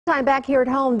Meantime, back here at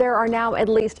home, there are now at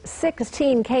least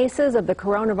 16 cases of the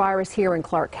coronavirus here in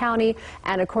Clark County.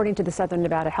 And according to the Southern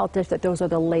Nevada Health District, those are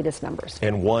the latest numbers.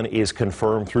 And one is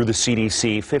confirmed through the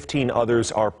CDC. 15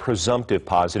 others are presumptive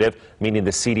positive, meaning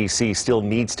the CDC still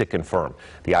needs to confirm.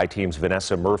 The I-Team's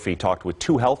Vanessa Murphy talked with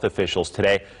 2 health officials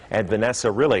today. And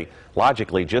Vanessa, really,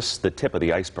 logically, just the tip of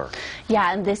the iceberg.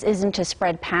 Yeah, and this isn't to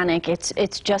spread panic.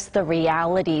 It's just the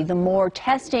reality. The more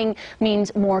testing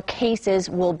means more cases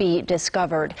will be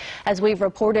discovered. As we've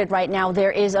reported right now,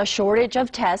 there is a shortage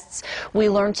of tests. We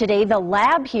learned today the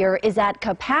lab here is at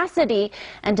capacity,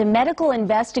 and a medical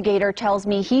investigator tells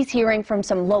me he's hearing from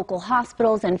some local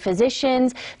hospitals and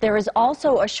physicians. There is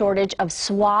also a shortage of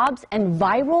swabs and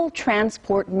viral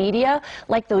transport media,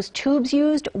 like those tubes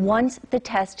used once the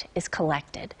test is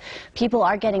collected. People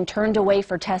are getting turned away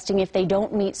for testing if they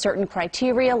don't meet certain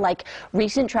criteria, like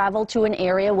recent travel to an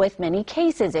area with many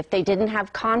cases, if they didn't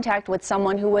have contact with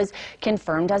someone who was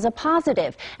confirmed as a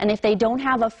positive, and if they don't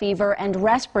have a fever and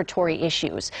respiratory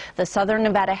issues. The Southern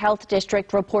Nevada Health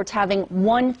District reports having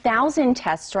 1,000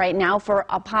 tests right now for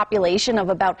a population of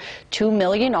about 2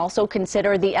 million. Also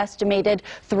consider the estimated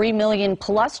 3 million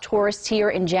plus tourists here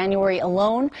in January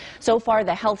alone. So far,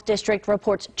 the health district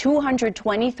reports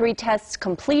 223 tests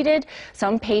completed.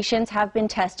 Some patients have been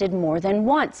tested more than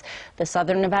once. The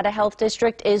Southern Nevada Health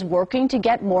District is working to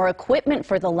get more equipment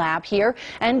for the lab here,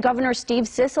 and Governor Steve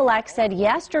Sisolak said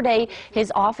yesterday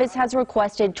his office has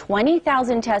requested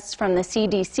 20,000 tests from the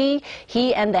CDC.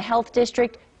 He and the health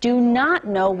district do not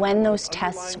know when those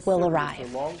tests will arrive.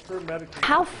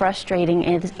 How frustrating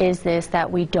is this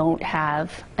that we don't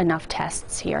have enough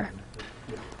tests here?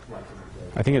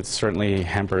 I think it certainly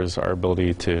hampers our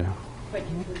ability to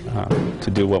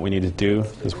do what we need to do,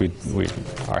 because we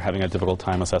are having a difficult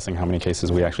time assessing how many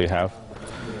cases we actually have.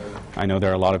 I know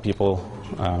there are a lot of people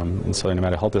in Southern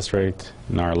Nevada Health District,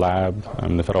 in our lab,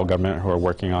 the federal government, who are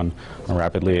working on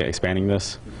rapidly expanding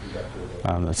this.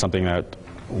 That's something that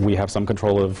we have some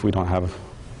control of. We don't have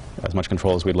as much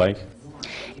control as we'd like.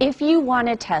 If you want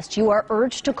a test, you are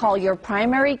urged to call your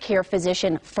primary care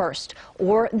physician first,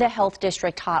 or the health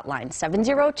district hotline,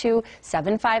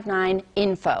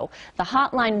 702-759-INFO. The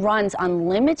hotline runs on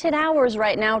limited hours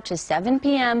right now to 7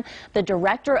 p.m. The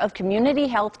director of community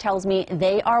health tells me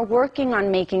they are working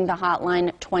on making the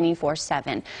hotline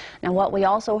 24/7. Now, what we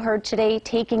also heard today,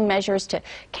 taking measures to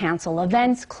cancel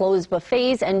events, close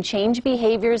buffets, and change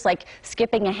behaviors like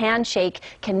skipping a handshake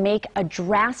can make a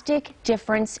drastic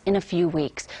difference in a few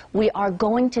weeks. We are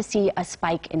going to see a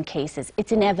spike in cases.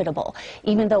 It's inevitable.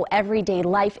 Even though everyday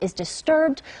life is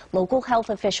disturbed, local health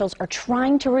officials are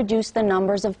trying to reduce the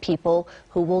numbers of people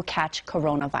who will catch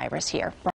coronavirus here.